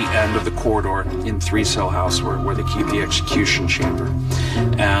the end of the corridor in 3-cell house where they keep the execution chamber.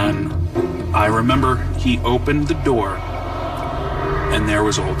 And I remember he opened the door and there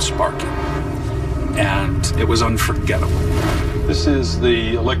was old Sparky. And it was unforgettable. This is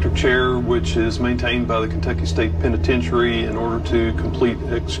the electric chair, which is maintained by the Kentucky State Penitentiary in order to complete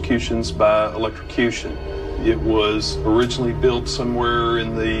executions by electrocution. It was originally built somewhere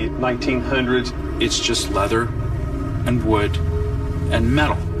in the 1900s. It's just leather and wood and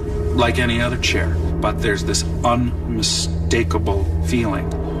metal, like any other chair. But there's this unmistakable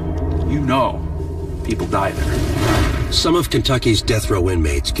feeling. You know, people die there. Some of Kentucky's death row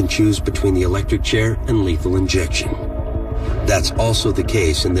inmates can choose between the electric chair and lethal injection. That's also the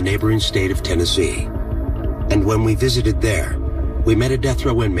case in the neighboring state of Tennessee. And when we visited there, we met a death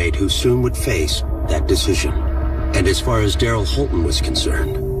row inmate who soon would face that decision. And as far as Daryl Holton was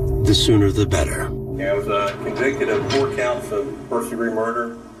concerned, the sooner the better. I was convicted of 4 counts of first-degree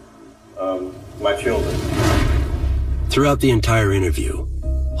murder of my children. Throughout the entire interview,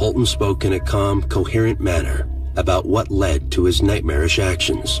 Holton spoke in a calm, coherent manner about what led to his nightmarish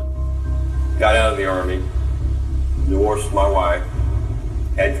actions. Got out of the Army, divorced my wife,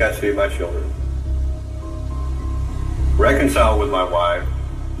 had custody of my children. Reconciled with my wife,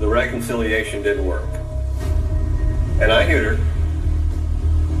 the reconciliation didn't work. And I hit her.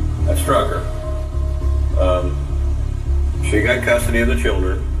 I struck her. She got custody of the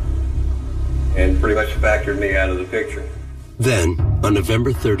children and pretty much factored me out of the picture. Then, on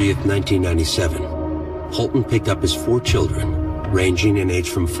November 30th, 1997, Holton picked up his 4 children, ranging in age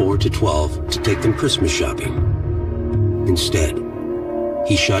from 4 to 12, to take them Christmas shopping. Instead,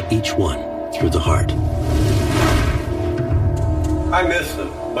 he shot each one through the heart. I missed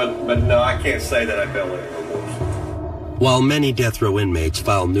them, but no, I can't say that I felt any remorse. While many death row inmates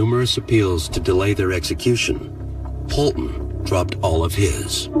filed numerous appeals to delay their execution, Holton dropped all of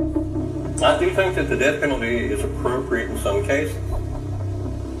his. I do think that the death penalty is appropriate in some cases.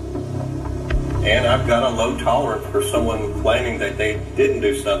 And I've got a low tolerance for someone claiming that they didn't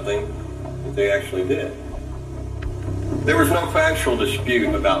do something that they actually did. There was no factual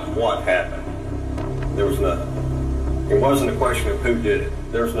dispute about what happened. There was none. It wasn't a question of who did it.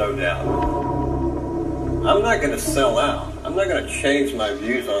 There's no doubt. I'm not going to sell out. I'm not going to change my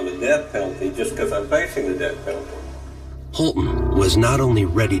views on the death penalty just because I'm facing the death penalty. Holton was not only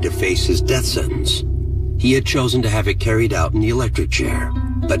ready to face his death sentence, he had chosen to have it carried out in the electric chair.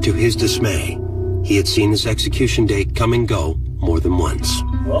 But to his dismay, he had seen his execution date come and go more than once.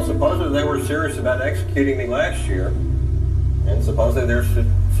 Well, supposedly they were serious about executing me last year, and supposedly they're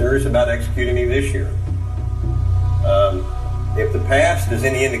serious about executing me this year. If the past is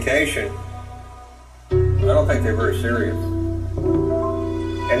any indication, I don't think they're very serious.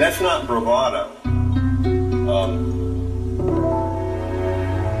 And that's not bravado.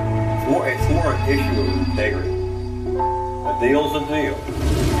 It's more an issue of integrity. A deal's a deal.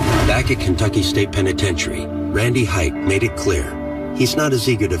 Back at Kentucky State Penitentiary, Randy Height made it clear he's not as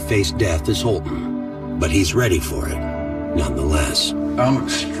eager to face death as Holton, but he's ready for it, nonetheless. I'm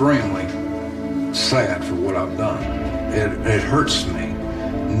extremely sad for what I've done. It hurts me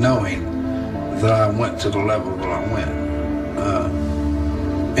knowing that I went to the level that I went.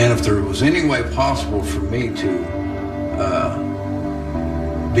 And if there was any way possible for me to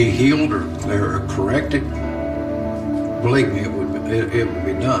be healed or corrected, believe me, it would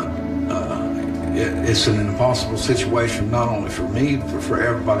be done. It's an impossible situation, not only for me, but for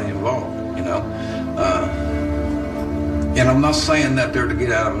everybody involved, you know. And I'm not saying that there to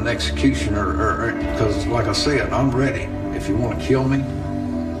get out of an execution or because, like I said, I'm ready. If you want to kill me,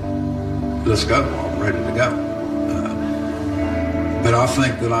 let's go. I'm ready to go. But I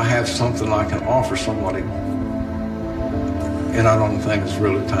think that I have something I can offer somebody, and I don't think it's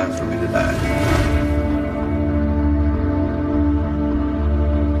really time for me to die.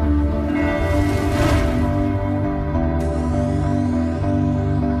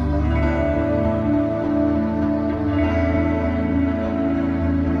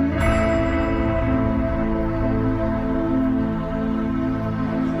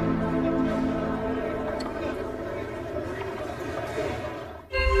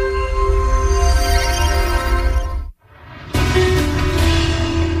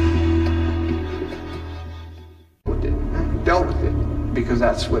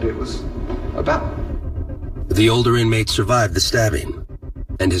 That's what it was about. The older inmate survived the stabbing,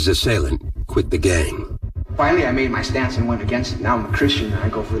 and his assailant quit the gang. Finally, I made my stance and went against it. Now I'm a Christian, and I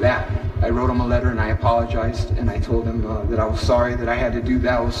go for that. I wrote him a letter, and I apologized, and I told him that I was sorry that I had to do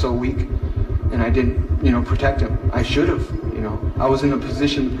that. I was so weak, and I didn't, protect him. I should have, I was in a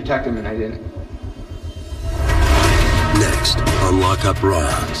position to protect him, and I didn't. Next, on Lock Up Raw.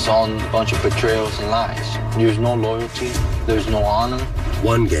 It's all a bunch of betrayals and lies. There's no loyalty. There's no honor.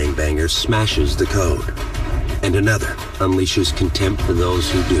 One gangbanger smashes the code. and another unleashes contempt for those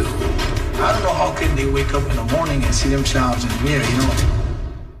who do. I don't know how can they wake up in the morning and see themselves in the mirror, you know?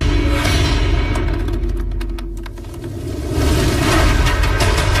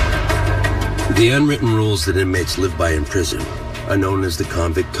 The unwritten rules that inmates live by in prison are known as the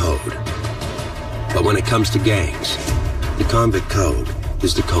Convict Code. But when it comes to gangs, the Convict Code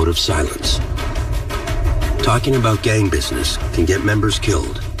is the code of silence. Talking about gang business can get members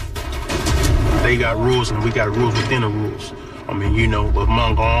killed. They got rules and we got rules within the rules. I mean, you know,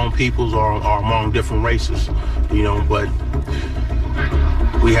 among our own peoples or among different races, you know, but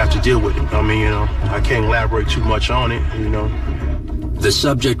we have to deal with it. I mean, you know, I can't elaborate too much on it, you know. The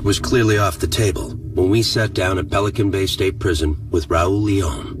subject was clearly off the table when we sat down at Pelican Bay State Prison with Raul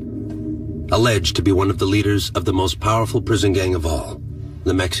Leon, alleged to be one of the leaders of the most powerful prison gang of all,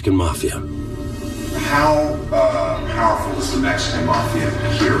 the Mexican Mafia. How powerful is the Mexican Mafia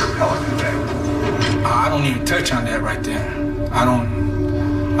here at Pelican Bay? I don't even touch on that right there. I don't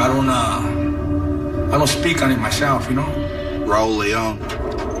speak on it myself, you know? Raul Leon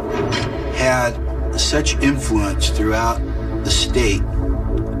had such influence throughout the state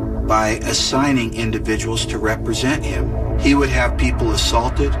by assigning individuals to represent him. He would have people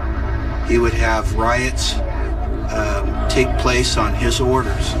assaulted. He would have riots take place on his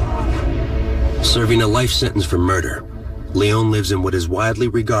orders. Serving a life sentence for murder, Leon lives in what is widely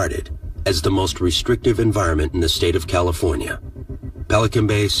regarded as the most restrictive environment in the state of California, Pelican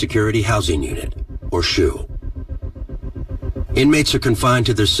Bay Security Housing Unit, or SHU. Inmates are confined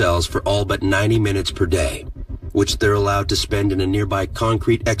to their cells for all but 90 minutes per day, which they're allowed to spend in a nearby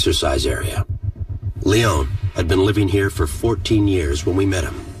concrete exercise area. Leon had been living here for 14 years when we met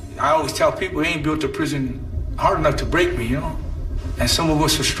him. I always tell people they ain't built a prison hard enough to break me, you know? And some of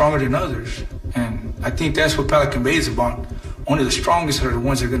us are stronger than others. And I think that's what Pelican Bay is about. Only the strongest are the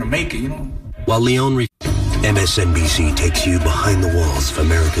ones that are going to make it, you know? While Leon MSNBC takes you behind the walls of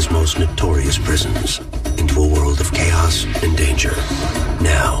America's most notorious prisons into a world of chaos and danger.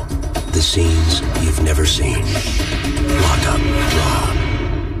 Now, the scenes you've never seen. Lock up raw.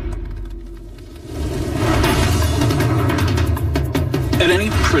 At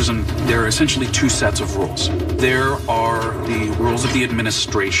any prison, there are essentially two sets of rules. There are the rules of the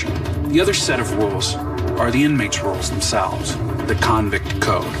administration. The other set of rules are the inmates' rules themselves, the Convict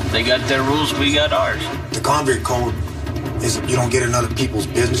Code. They got their rules, we got ours. The Convict Code is you don't get in other people's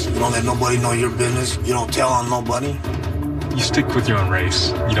business. You don't let nobody know your business. You don't tell on nobody. You stick with your own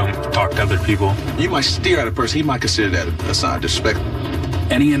race. You don't talk to other people. You might steer at a person. He might consider that a sign of disrespect.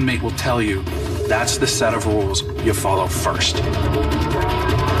 Any inmate will tell you that's the set of rules you follow first.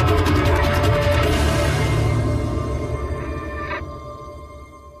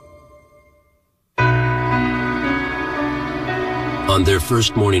 On their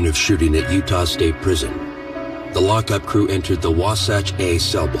first morning of shooting at Utah State Prison, the lockup crew entered the Wasatch A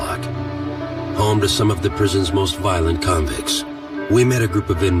cell block, home to some of the prison's most violent convicts. We met a group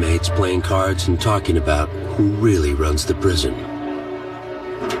of inmates playing cards and talking about who really runs the prison.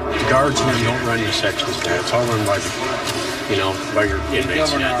 The guardsmen don't run your sections there. It's all run by your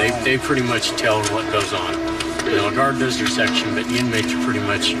inmates. They pretty much tell what goes on. You know, a guard does their section, but the inmates are pretty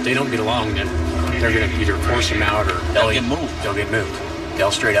much, they don't get along, then they're going to either force them out or they'll get moved.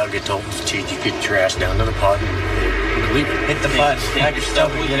 They'll straight out get told, you get your ass down to the pot and leave it. Hit the button, pack your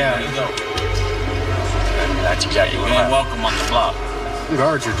stuff and get out. That's exactly what happened. Welcome on the block.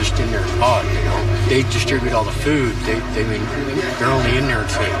 Guards are just in there pod, you know. They distribute all the food. They're only in there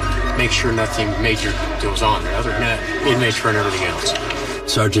to make sure nothing major goes on. Other than that, inmates run everything else.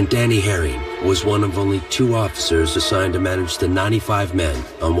 Sergeant Danny Herring was one of only 2 officers assigned to manage the 95 men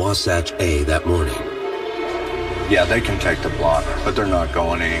on Wasatch A that morning. Yeah, they can take the block, but they're not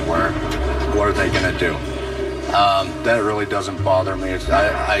going anywhere. What are they going to do? That really doesn't bother me.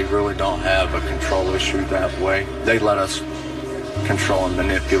 I really don't have a control issue that way. They let us control and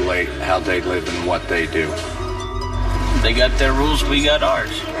manipulate how they live and what they do. They got their rules, we got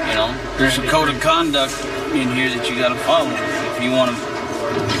ours, you know. There's a code of conduct in here that you got to follow if you want to,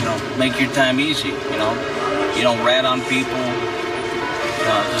 make your time easy, you know. You don't rat on people,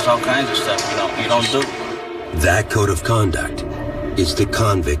 just all kinds of stuff, you don't do. That code of conduct is the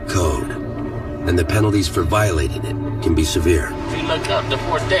Convict Code, and the penalties for violating it can be severe. If you look up, the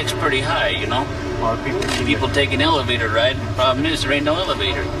 4th deck's pretty high, you know. A lot of people take an elevator ride. The problem is there ain't no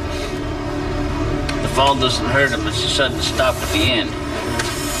elevator. The fall doesn't hurt them, it's a sudden stop at the end.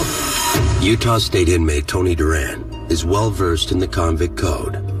 Utah State inmate Tony Duran is well-versed in the Convict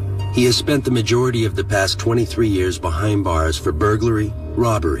Code. He has spent the majority of the past 23 years behind bars for burglary,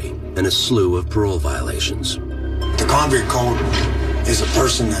 robbery, and a slew of parole violations. The Convict Code is a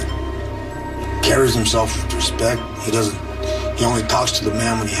person that carries himself with respect. He only talks to the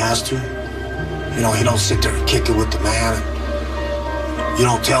man when he has to. You know, he don't sit there and kick it with the man. You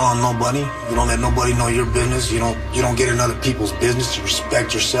don't tell on nobody. You don't let nobody know your business. You don't get in other people's business. You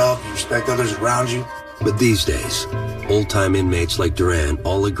respect yourself. You respect others around you. But these days, old-time inmates like Duran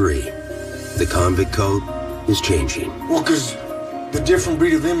all agree the convict code is changing. Well, because the different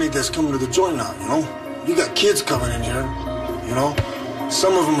breed of inmate that's coming to the joint now, you know? You got kids coming in here, you know?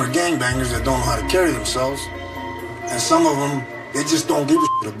 Some of them are gangbangers that don't know how to carry themselves. And some of them, they just don't give a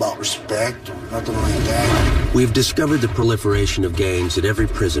shit about respect or nothing like that. We've discovered the proliferation of gangs at every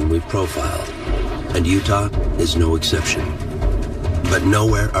prison we've profiled, and Utah is no exception. But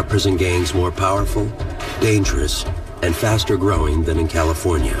nowhere are prison gangs more powerful, dangerous, and faster growing than in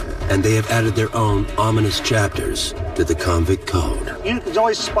California. And they have added their own ominous chapters to the convict code. You can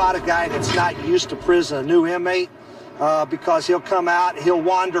always spot a guy that's not used to prison, a new inmate, because he'll come out, he'll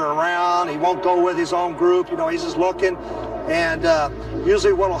wander around, he won't go with his own group, you know, he's just looking. And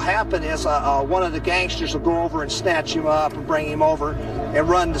usually what will happen is one of the gangsters will go over and snatch him up and bring him over and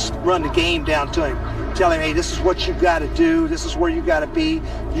run the game down to him. Tell him, hey, this is what you got to do, this is where you got to be.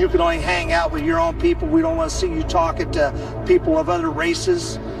 You can only hang out with your own people. We don't want to see you talking to people of other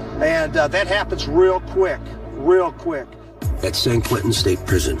races. And that happens real quick, real quick. At San Quentin State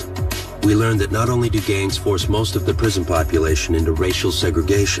Prison, we learned that not only do gangs force most of the prison population into racial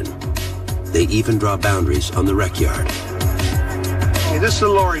segregation, they even draw boundaries on the rec yard. Okay, this is the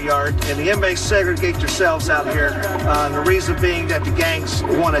lower yard, and the inmates segregate themselves out here, and the reason being that the gangs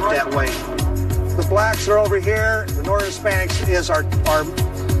want it that way. The blacks are over here, the Northern Hispanics is our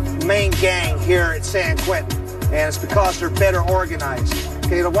main gang here at San Quentin, and it's because they're better organized.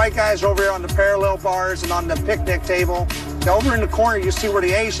 Okay, the white guys are over here on the parallel bars and on the picnic table. Over in the corner, you see where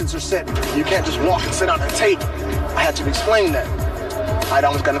the Asians are sitting. You can't just walk and sit on a table. I had to explain that. I'd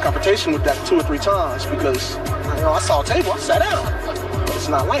almost got in a confrontation with that 2 or 3 times because, you know, I saw a table, I sat down. But it's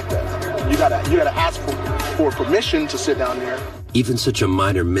not like that. You gotta ask for permission to sit down there. Even such a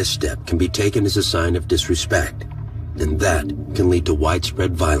minor misstep can be taken as a sign of disrespect, and that can lead to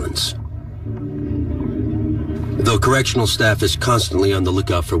widespread violence. Though correctional staff is constantly on the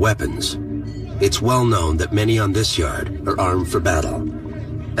lookout for weapons, it's well known that many on this yard are armed for battle,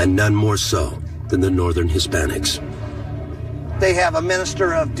 and none more so than the Northern Hispanics. They have a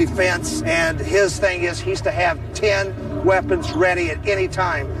minister of defense, and his thing is he's to have 10 weapons ready at any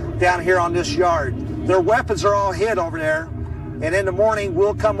time down here on this yard. Their weapons are all hid over there, and in the morning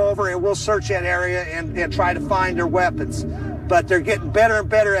we'll come over and we'll search that area and try to find their weapons. But they're getting better and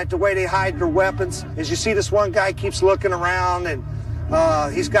better at the way they hide their weapons. As you see, this one guy keeps looking around, and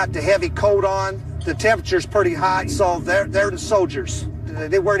he's got the heavy coat on. The temperature's pretty hot, so they're the soldiers.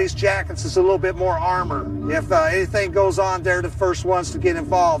 They wear these jackets. It's a little bit more armor. If anything goes on, they're the first ones to get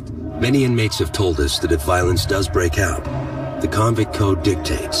involved. Many inmates have told us that if violence does break out, the convict code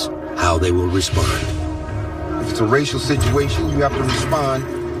dictates how they will respond. If it's a racial situation, you have to respond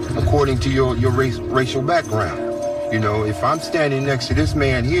according to your racial background. You know, if I'm standing next to this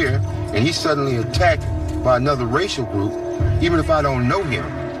man here and he's suddenly attacked by another racial group, even if I don't know him,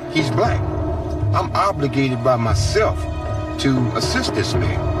 he's black. I'm obligated by myself to assist this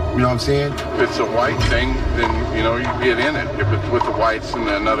man. You know what I'm saying? If it's a white thing, then, you know, you get in it. If it's with the whites and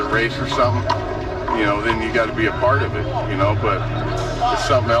another race or something, you know, then you got to be a part of it, you know. But if it's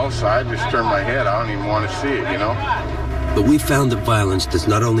something else, I just turn my head. I don't even want to see it, you know. But we found that violence does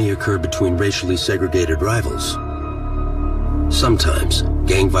not only occur between racially segregated rivals. Sometimes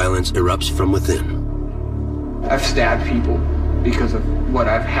gang violence erupts from within. I've stabbed people because of what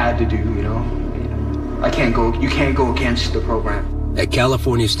I've had to do, you know. You can't go against the program. At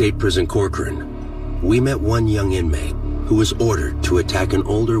California State Prison Corcoran, we met one young inmate who was ordered to attack an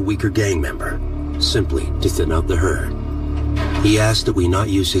older, weaker gang member, simply to thin out the herd. He asked that we not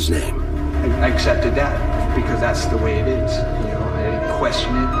use his name. I accepted that because that's the way it is. You know, I didn't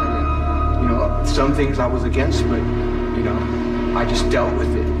question it. You know, some things I was against, but, you know, I just dealt with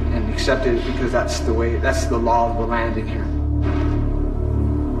it and accepted it because that's the law of the land in here.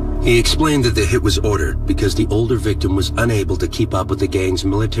 He explained that the hit was ordered because the older victim was unable to keep up with the gang's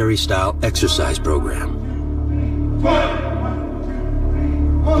military-style exercise program.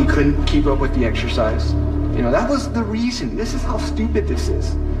 He couldn't keep up with the exercise. You know, that was the reason. This is how stupid this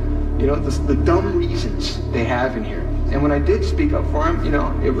is. You know, the dumb reasons they have in here. And when I did speak up for him, you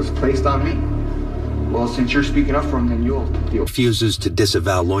know, it was placed on me. Well, since you're speaking up for him, then you'll deal. Refuses to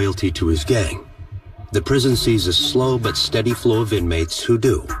disavow loyalty to his gang. The prison sees a slow but steady flow of inmates who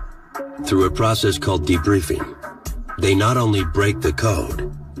do. Through a process called debriefing, they not only break the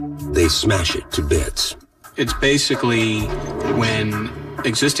code, they smash it to bits. It's basically when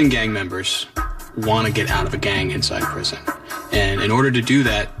existing gang members want to get out of a gang inside prison. And in order to do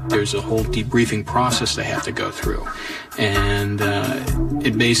that, there's a whole debriefing process they have to go through. And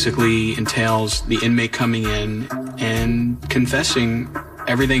it basically entails the inmate coming in and confessing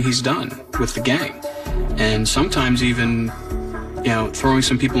everything he's done with the gang. And sometimes even, throwing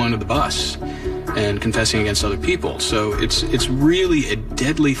some people under the bus and confessing against other people. So it's really a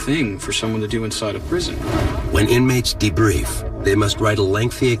deadly thing for someone to do inside a prison. When inmates debrief, they must write a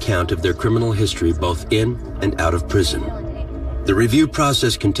lengthy account of their criminal history both in and out of prison. The review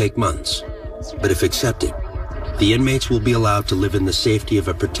process can take months, but if accepted, the inmates will be allowed to live in the safety of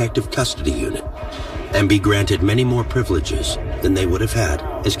a protective custody unit and be granted many more privileges than they would have had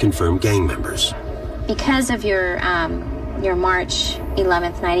as confirmed gang members. Because of your March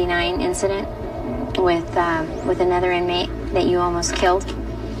 11th, 99 incident with another inmate that you almost killed,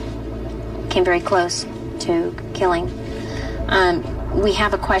 came very close to killing, we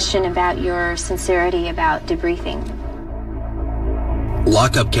have a question about your sincerity about debriefing.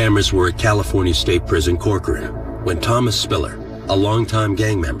 Lockup cameras were at California State Prison Corcoran when Thomas Spiller, a longtime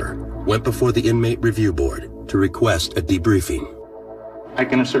gang member, went before the Inmate Review Board to request a debriefing. I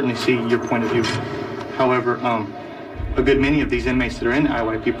can certainly see your point of view. However, a good many of these inmates that are in the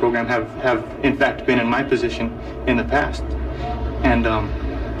IYP program have in fact been in my position in the past, and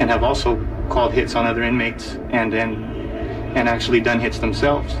have also called hits on other inmates and actually done hits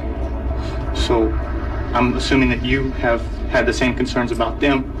themselves. So I'm assuming that you have had the same concerns about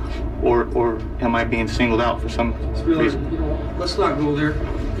them, or am I being singled out for some reason? Let's not go there.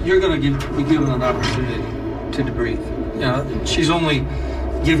 You're going to be given an opportunity to debrief. She's only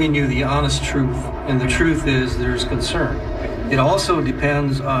giving you the honest truth, and the truth is there's concern. It also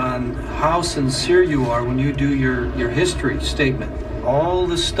depends on how sincere you are when you do your history statement. All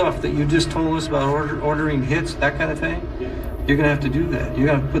the stuff that you just told us about ordering hits, that kind of thing, you're going to have to do that. You're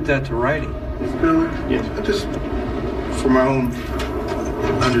going to put that to writing. Yes. Just for my own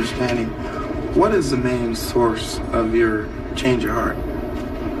understanding, what is the main source of your change of heart?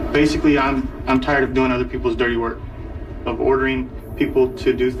 Basically, I'm tired of doing other people's dirty work, of ordering people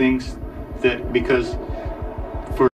to do things that because